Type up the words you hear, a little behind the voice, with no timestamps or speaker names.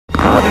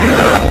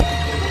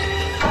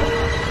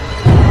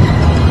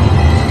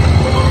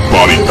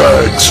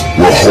BodyBags,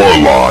 where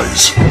horror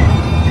lies.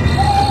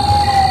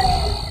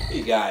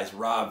 Hey guys,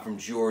 Rob from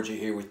Georgia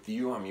here with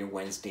you. I'm your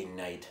Wednesday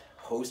night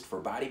host for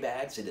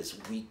BodyBags. It is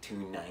week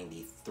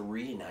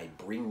 293 and I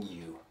bring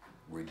you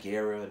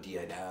Ruggero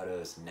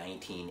Deodato's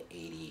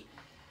 1980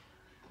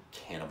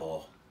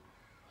 Cannibal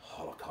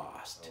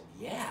Holocaust.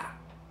 Yeah,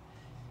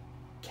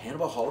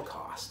 Cannibal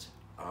Holocaust.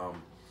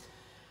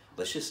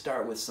 Let's just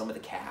start with some of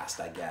the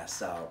cast, I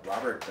guess.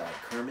 Robert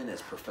Kerman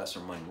as Professor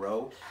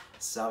Monroe,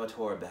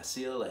 Salvatore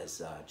Basile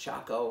as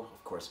Chaco,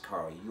 of course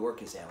Carl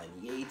York as Alan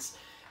Yates,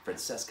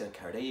 Francesca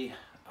Ciardi,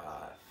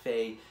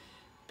 Faye,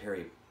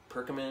 Perry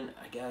Pirkanen,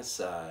 I guess,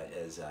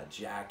 as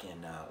Jack,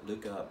 and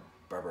Luca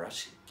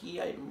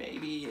Barbareschi,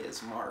 maybe,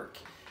 as Mark.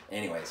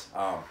 Anyways,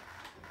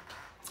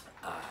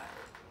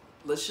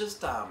 let's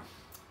just, man,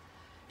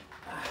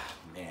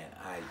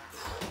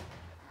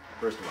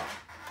 first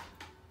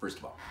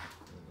of all,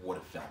 what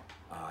a film.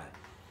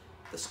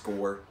 The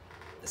score,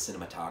 the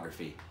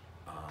cinematography,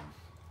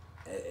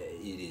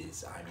 it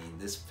is, I mean,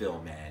 this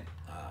film, man,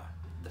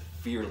 the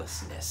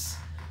fearlessness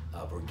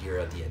of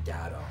Ruggero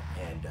Deodato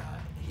and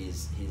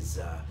his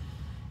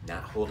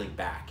not holding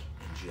back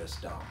and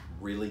just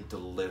really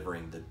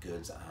delivering the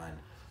goods on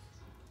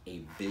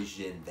a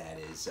vision that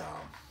is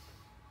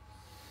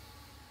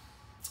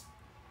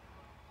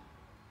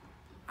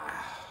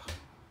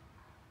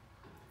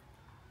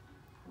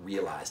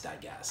realized, I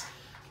guess.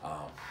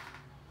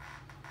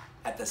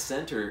 At the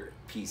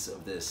centerpiece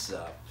of this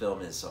film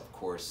is, of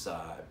course,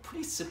 a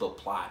pretty simple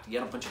plot. You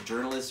got a bunch of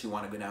journalists who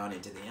want to go down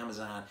into the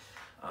Amazon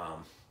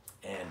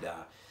and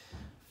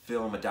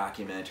film a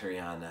documentary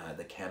on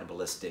the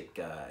cannibalistic,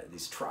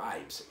 these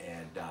tribes.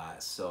 And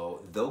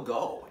so they'll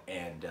go,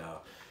 and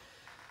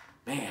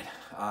man,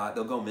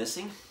 they'll go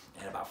missing.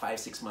 And about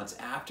 5-6 months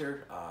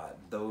after,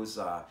 those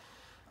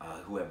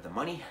who have the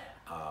money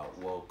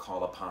will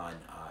call upon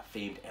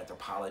famed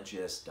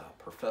anthropologist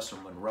Professor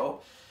Monroe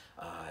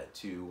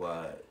to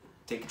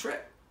take a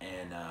trip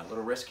and a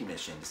little rescue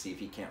mission to see if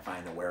he can't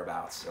find the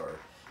whereabouts or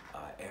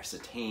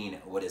ascertain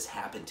what has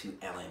happened to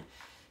Alan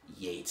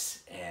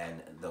Yates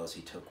and those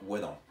he took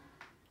with him.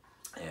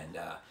 And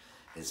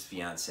his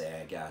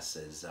fiance, I guess,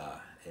 is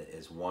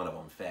one of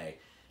them, Faye.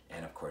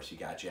 And of course, you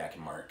got Jack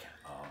and Mark,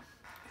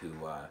 who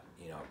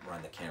you know,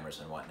 run the cameras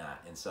and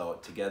whatnot. And so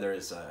together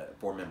as a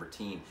 4-member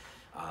team,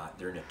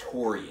 they're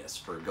notorious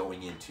for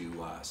going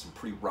into some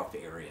pretty rough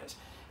areas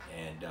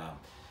and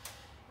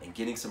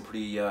getting some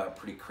pretty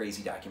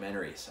crazy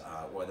documentaries,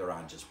 whether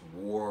on just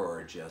war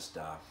or just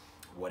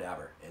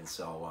whatever. And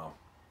so,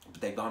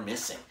 but they've gone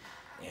missing.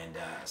 And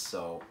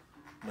so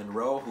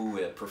Monroe,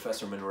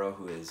 Professor Monroe,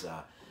 who is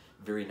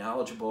very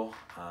knowledgeable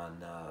on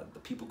the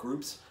people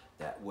groups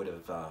that would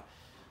have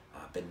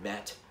been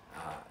met,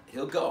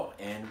 he'll go.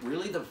 And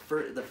really the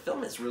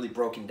film is really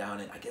broken down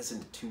in, I guess,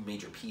 into 2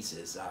 major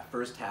pieces.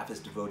 First half is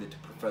devoted to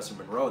Professor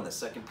Monroe, and the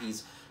second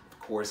piece, of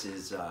course,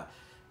 is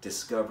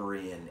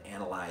discovery and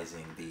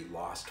analyzing the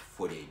lost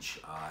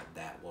footage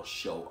that will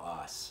show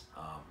us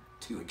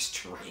 2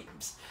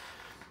 extremes.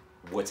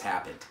 What's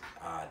happened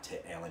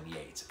to Alan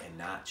Yates, and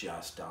not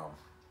just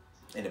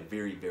in a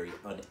very, very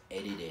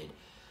unedited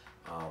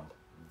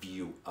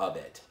view of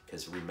it.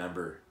 Because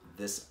remember,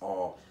 this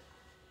all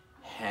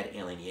had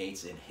Alan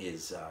Yates and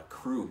his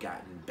crew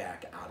gotten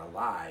back out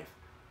alive,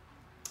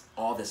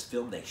 all this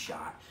film they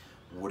shot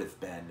would have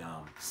been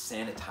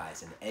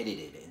sanitized and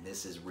edited. And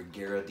this is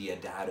Ruggero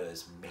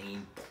Deodato's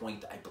main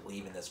point, I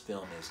believe, in this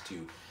film is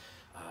to,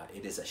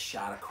 it is a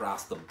shot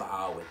across the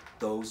bow with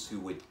those who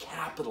would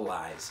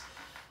capitalize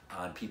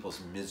on people's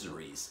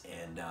miseries.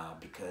 And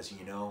because,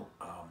 you know,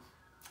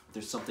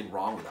 there's something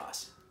wrong with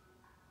us.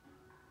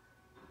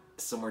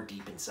 Somewhere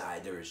deep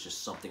inside, there is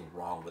just something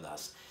wrong with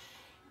us.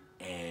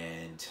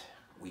 And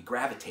we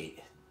gravitate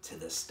to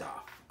this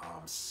stuff,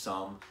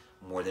 some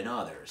more than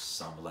others,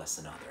 some less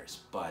than others,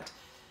 but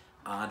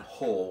on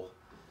whole,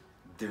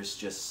 there's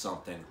just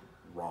something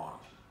wrong.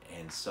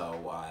 And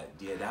so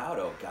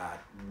Deodato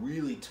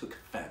really took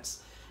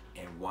offense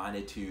and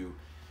wanted to,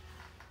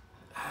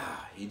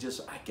 he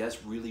just, I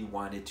guess, really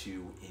wanted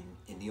to,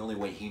 in the only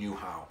way he knew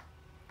how,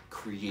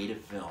 create a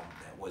film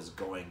that was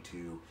going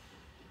to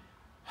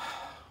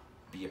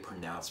be a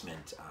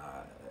pronouncement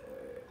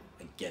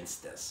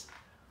against this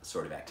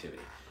sort of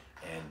activity.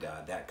 And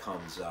that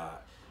comes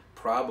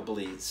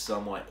probably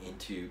somewhat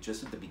into,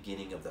 just at the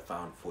beginning of the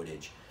found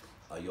footage,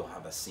 you'll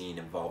have a scene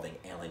involving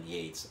Alan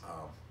Yates.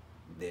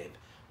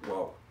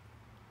 Well,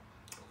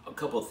 a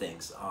couple of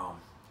things.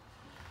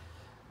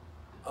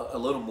 A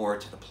little more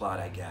to the plot,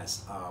 I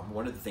guess.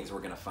 One of the things we're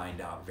going to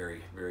find out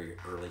very, very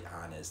early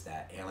on is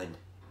that Alan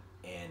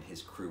and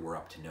his crew were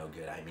up to no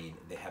good. I mean,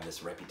 they have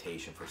this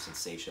reputation for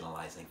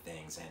sensationalizing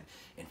things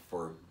and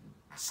for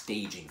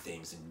staging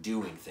things and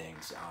doing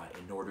things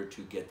in order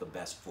to get the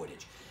best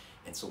footage.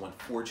 And so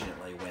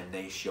unfortunately, when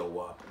they show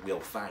up, we'll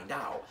find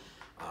out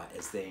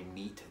as they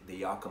meet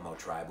the Yakimo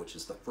tribe, which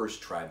is the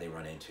first tribe they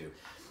run into,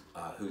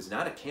 who's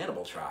not a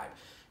cannibal tribe.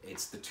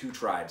 It's the 2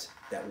 tribes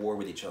that war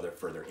with each other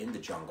further in the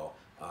jungle,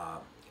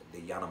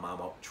 the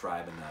Yanomamo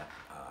tribe and the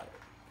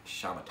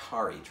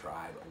Shamatari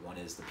tribe. One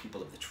is the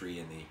people of the tree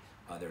and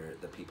the other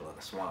the people of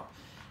the swamp.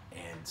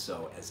 And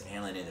so as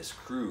Alan and his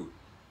crew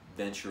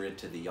venture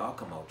into the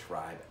Yakimo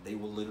tribe, they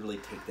will literally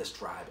take this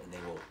tribe and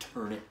they will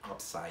turn it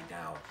upside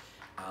down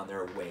on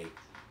their way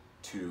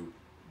to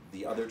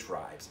the other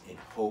tribes in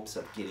hopes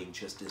of getting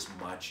just as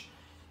much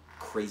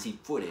crazy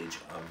footage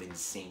of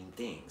insane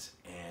things.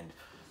 And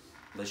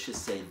let's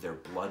just say their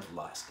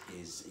bloodlust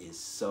is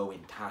so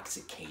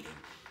intoxicating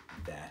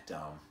that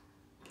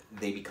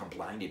they become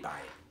blinded by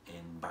it.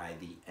 And by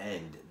the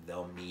end,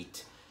 they'll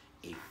meet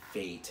a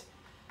fate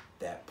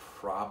that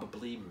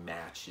probably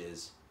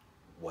matches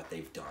what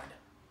they've done,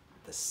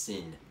 the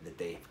sin that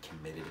they have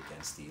committed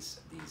against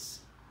these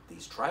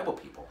tribal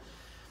people.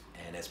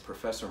 And as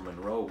Professor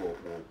Monroe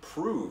will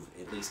prove,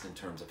 at least in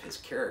terms of his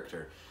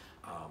character,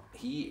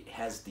 he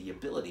has the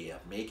ability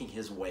of making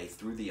his way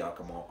through the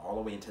Yakimo all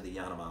the way into the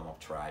Yanomamo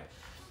tribe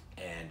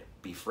and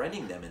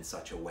befriending them in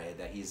such a way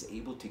that he's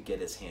able to get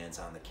his hands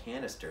on the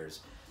canisters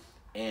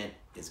and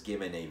is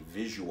given a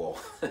visual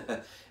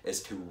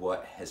as to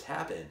what has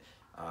happened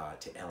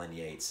to Ellen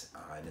Yates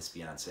and his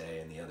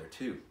fiancée and the other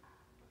two.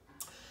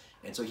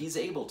 And so he's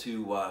able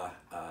to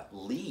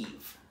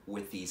leave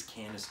with these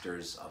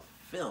canisters of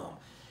film.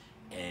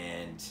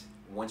 And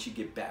once you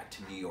get back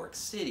to New York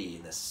City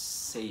in the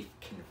safe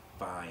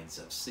confines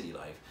of city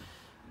life,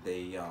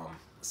 they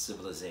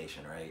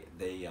civilization, right?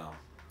 They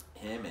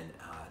him and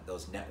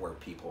those network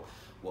people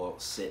will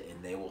sit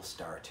and they will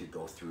start to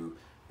go through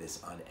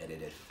this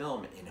unedited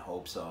film in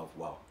hopes of,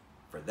 well,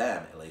 for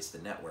them at least, the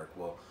network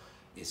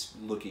is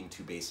looking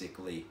to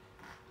basically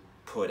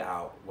put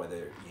out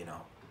whether, you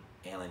know,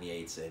 Alan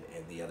Yates and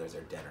the others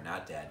are dead or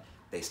not dead.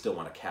 They still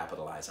want to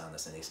capitalize on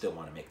this and they still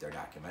want to make their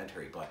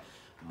documentary. But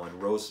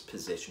Monroe's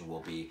position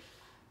will be,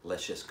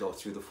 let's just go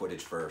through the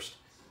footage first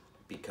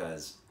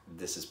because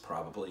this is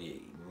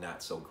probably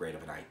not so great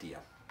of an idea.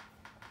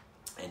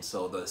 And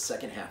so the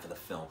second half of the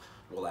film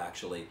will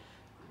actually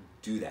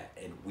do that,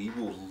 and we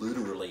will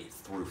literally,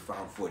 through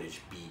found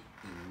footage, be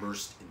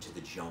immersed into the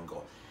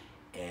jungle,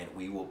 and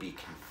we will be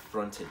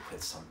confronted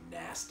with some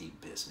nasty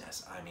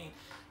business. I mean,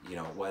 you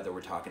know, whether we're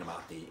talking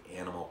about the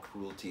animal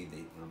cruelty,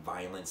 the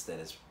violence that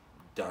is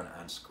done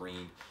on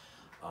screen,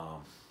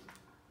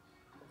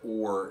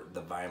 or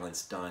the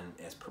violence done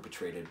as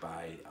perpetrated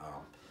by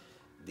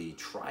the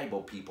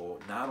tribal people,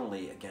 not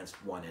only against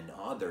one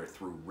another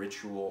through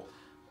ritual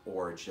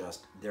or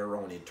just their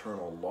own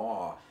internal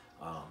law,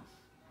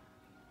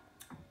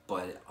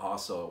 but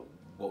also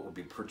what would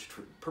be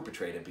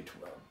perpetrated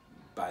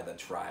by the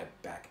tribe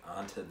back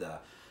onto the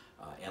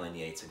Alan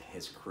Yates and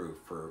his crew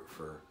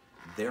for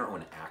their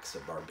own acts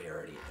of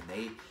barbarity. And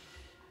they,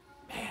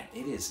 man,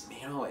 it is,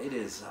 you know, it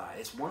is,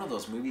 it's one of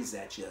those movies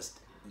that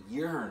just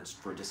yearns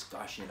for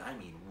discussion. I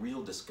mean,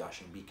 real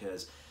discussion,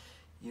 because,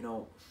 you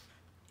know,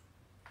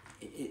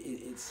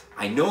 it's,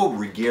 I know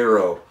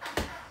Ruggero,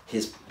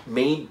 his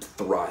main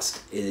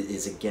thrust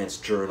is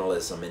against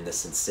journalism and the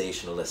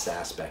sensationalist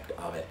aspect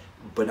of it.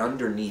 But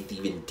underneath,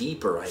 even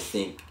deeper, I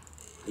think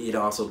it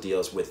also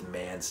deals with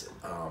man's,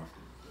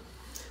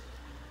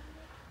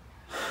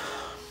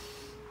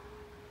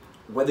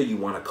 whether you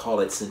want to call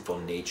it sinful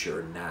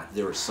nature or not,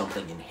 there is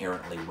something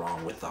inherently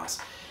wrong with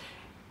us.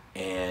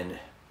 And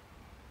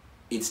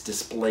it's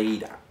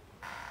displayed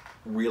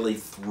really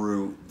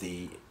through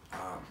the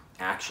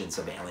actions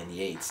of Alan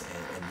Yates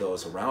and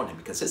those around him,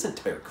 because his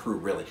entire crew,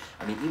 really,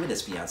 I mean, even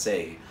his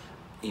fiancée,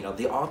 you know,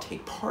 they all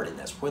take part in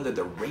this, whether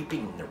they're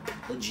raping and they're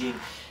pillaging,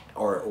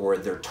 or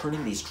they're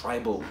turning these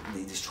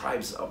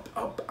tribes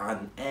up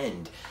on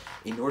end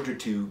in order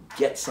to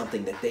get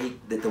something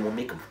that will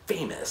make them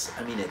famous.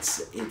 I mean,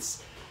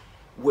 it's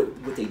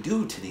what they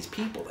do to these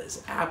people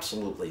is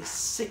absolutely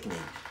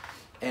sickening.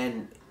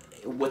 And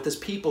what this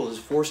people is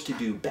forced to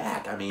do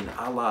back, I mean,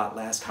 a la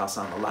Last House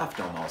on the Left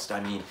almost.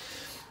 I mean,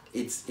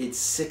 it's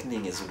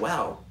sickening as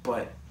well,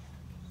 but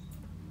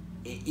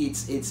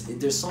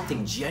there's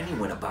something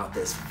genuine about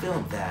this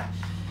film that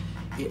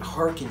it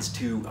harkens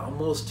to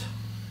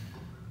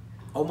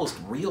almost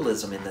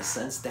realism, in the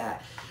sense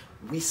that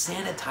we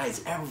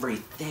sanitize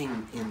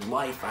everything in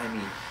life. I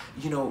mean,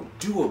 you know,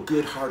 do a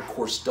good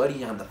hardcore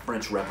study on the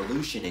French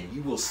Revolution and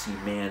you will see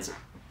man's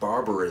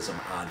barbarism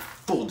on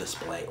full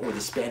display, or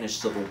the Spanish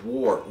Civil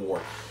War,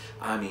 or,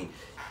 I mean,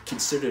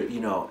 consider, you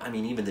know, I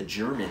mean, even the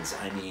Germans,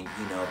 I mean,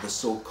 you know, the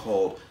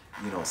so-called,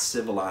 you know,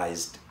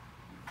 civilized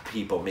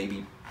people,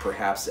 maybe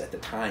perhaps at the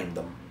time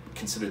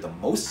considered the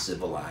most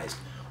civilized,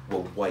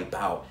 will wipe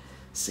out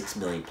 6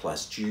 million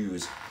plus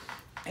Jews,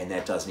 and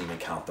that doesn't even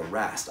count the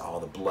rest, all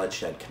the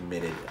bloodshed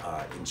committed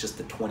in just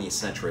the 20th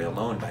century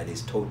alone by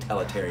these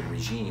totalitarian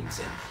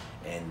regimes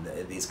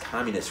and these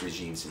communist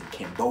regimes in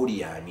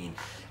Cambodia. I mean,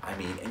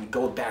 and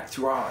go back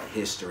through our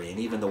history and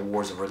even the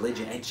wars of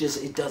religion.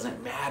 It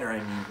doesn't matter. I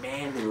mean,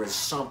 man, there is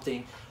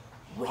something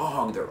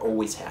wrong. There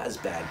always has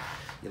been,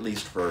 at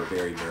least for a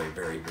very, very,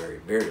 very, very,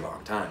 very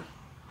long time.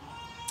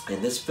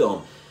 And this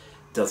film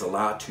does a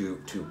lot to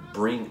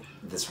bring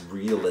this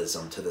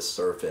realism to the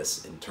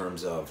surface in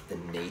terms of the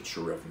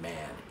nature of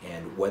man,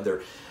 and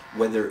whether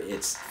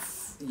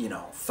it's you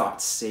know,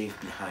 thought safe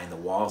behind the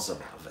walls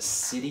of a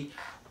city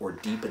or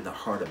deep in the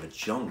heart of a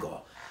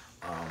jungle,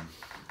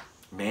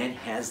 man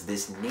has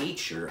this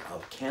nature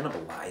of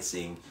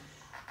cannibalizing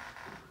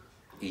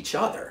each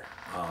other.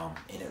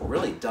 And it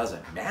really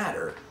doesn't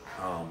matter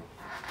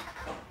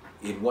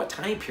in what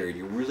time period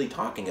you're really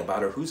talking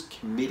about or who's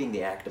committing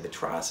the act of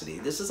atrocity.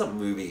 This is a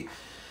movie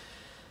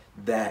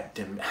that,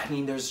 I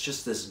mean, there's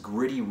just this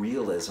gritty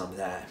realism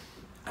that,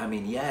 I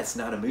mean, yeah, it's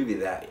not a movie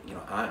that, you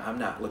know, I'm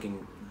not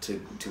looking to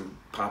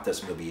pop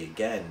this movie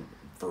again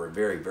for a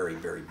very, very,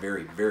 very,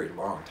 very, very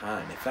long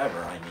time, if ever.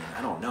 I mean,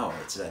 I don't know.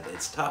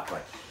 It's tough.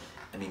 But,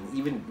 I mean,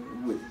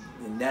 even with,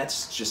 and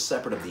that's just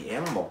separate of the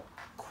animal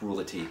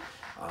cruelty.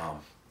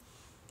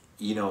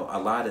 You know, a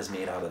lot is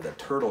made out of the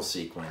turtle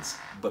sequence,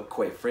 but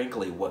quite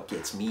frankly, what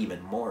gets me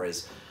even more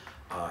is,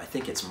 I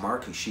think it's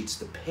Mark who shoots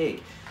the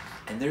pig,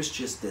 and there's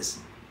just this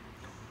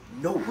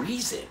no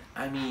reason.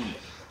 I mean,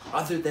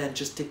 other than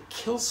just to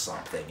kill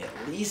something.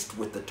 At least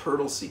with the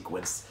turtle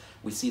sequence,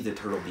 we see the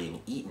turtle being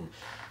eaten.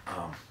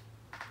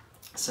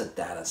 Set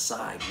that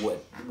aside,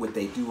 what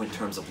they do in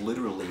terms of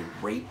literally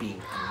raping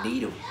a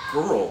native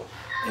girl,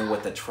 and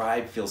what the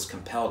tribe feels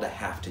compelled to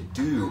have to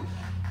do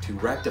to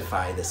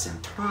rectify this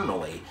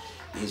internally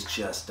is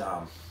just,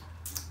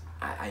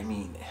 I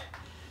mean,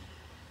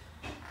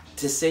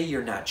 to say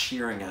you're not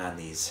cheering on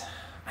these,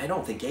 I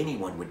don't think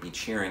anyone would be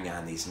cheering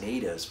on these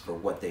natives for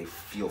what they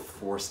feel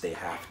forced they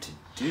have to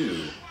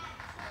do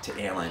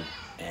to Alan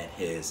and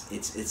his.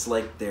 It's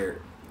like they're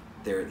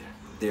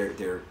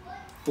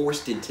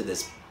forced into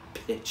this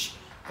pitch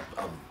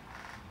of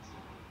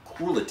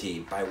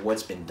cruelty by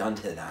what's been done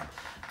to them.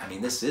 I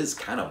mean, this is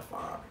kind of,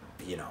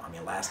 you know, I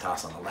mean, Last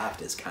House on the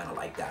Left is kind of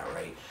like that,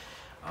 right?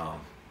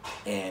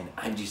 And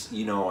I'm just,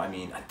 you know, I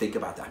mean, I think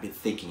about that. I've been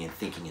thinking and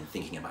thinking and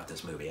thinking about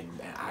this movie, and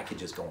I could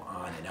just go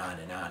on and on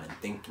and on and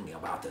thinking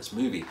about this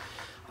movie.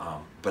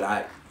 But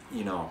I,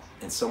 you know,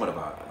 in somewhat of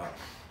a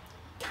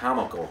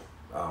comical,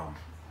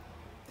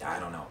 I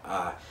don't know,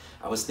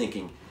 I was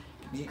thinking,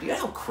 you know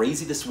how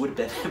crazy this would have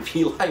been if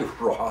Eli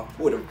Roth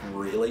would have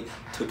really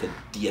took a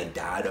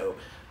Deodato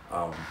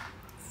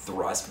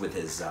thrust with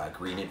his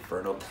Green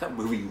Inferno? That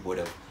movie would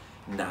have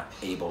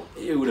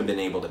it would have been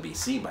able to be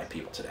seen by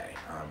people today.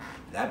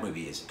 That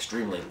movie is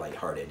extremely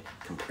lighthearted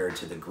compared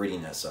to the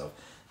grittiness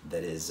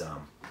that is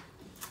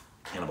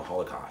Cannibal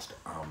Holocaust.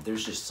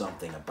 There's just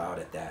something about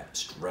it that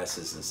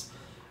stresses this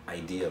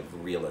idea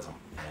of realism,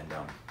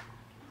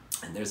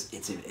 and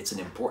it's an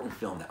important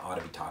film that ought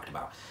to be talked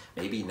about.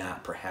 Maybe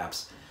not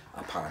perhaps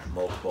upon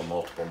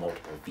multiple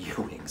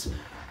viewings,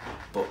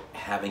 but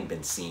having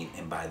been seen,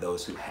 and by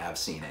those who have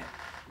seen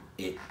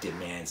it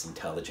demands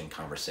intelligent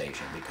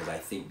conversation, because I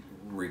think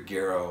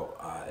Ruggero,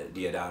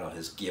 Deodato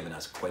has given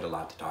us quite a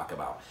lot to talk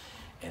about,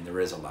 and there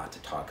is a lot to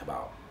talk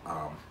about.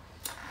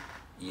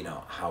 You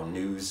know, how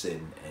news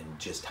and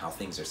just how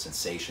things are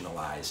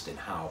sensationalized, and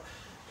how,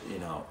 you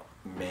know,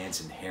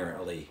 man's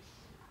inherently,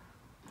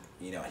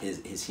 you know,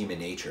 his human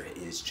nature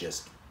is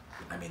just,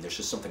 I mean, there's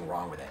just something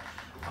wrong with it.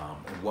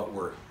 And what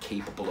we're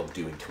capable of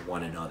doing to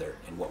one another,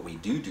 and what we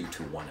do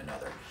to one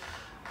another.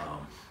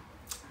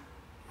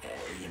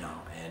 You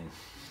know,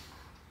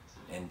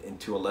 and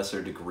to a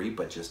lesser degree,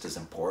 but just as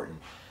important,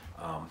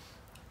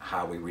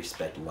 how we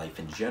respect life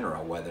in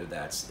general, whether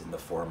that's in the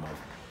form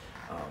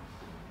of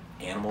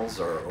animals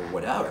or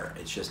whatever.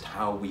 It's just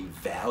how we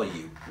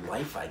value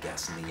life, I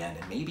guess, in the end.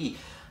 And maybe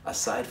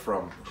aside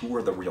from who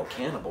are the real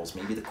cannibals,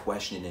 maybe the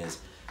question is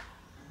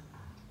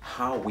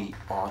how we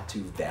ought to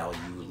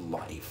value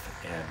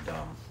life.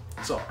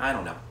 And so I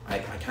don't know. I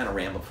kind of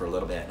rambled for a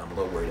little bit, and I'm a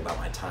little worried about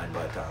my time,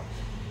 but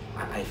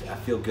I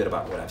feel good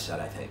about what I've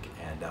said, I think.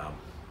 And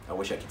I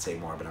wish I could say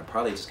more, but I'm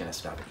probably just going to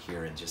stop it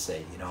here and just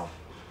say, you know,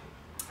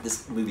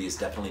 this movie is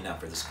definitely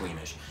not for the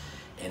squeamish,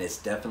 and it's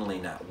definitely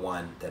not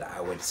one that I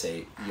would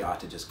say you ought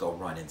to just go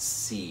run and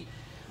see.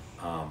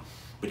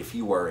 But if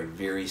you are a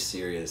very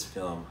serious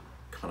film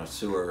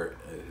connoisseur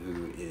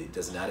who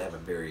does not have a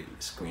very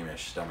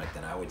squeamish stomach,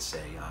 then I would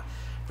say,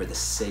 for the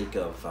sake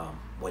of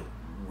what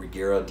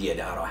Ruggero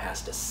Deodato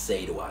has to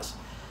say to us,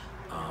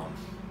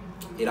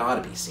 it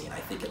ought to be seen, I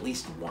think, at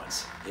least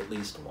once,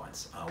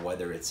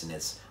 whether it's in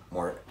its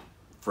more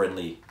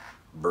friendly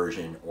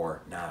version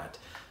or not.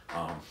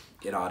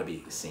 It ought to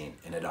be seen,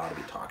 and it ought to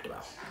be talked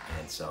about.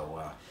 And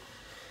so,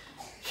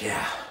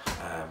 yeah,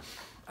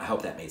 I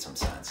hope that made some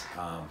sense.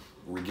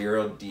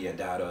 Ruggero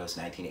Deodato's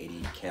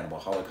 1980 Cannibal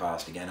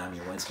Holocaust. Again, I'm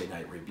your Wednesday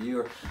night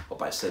reviewer.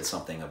 Hope I said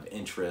something of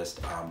interest.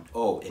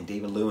 Oh, and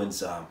David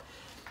Lewin's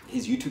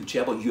his YouTube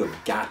channel, you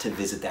have got to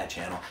visit that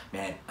channel,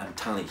 man. I'm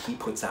telling you, he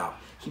puts out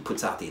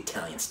the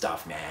Italian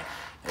stuff, man.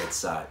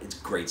 It's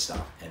great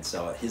stuff. And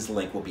so his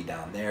link will be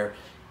down there.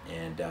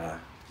 And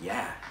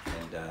yeah,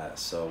 and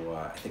so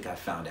I think I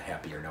found a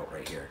happier note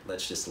right here.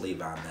 Let's just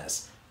leave on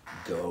this.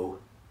 Go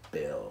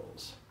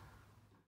Bills.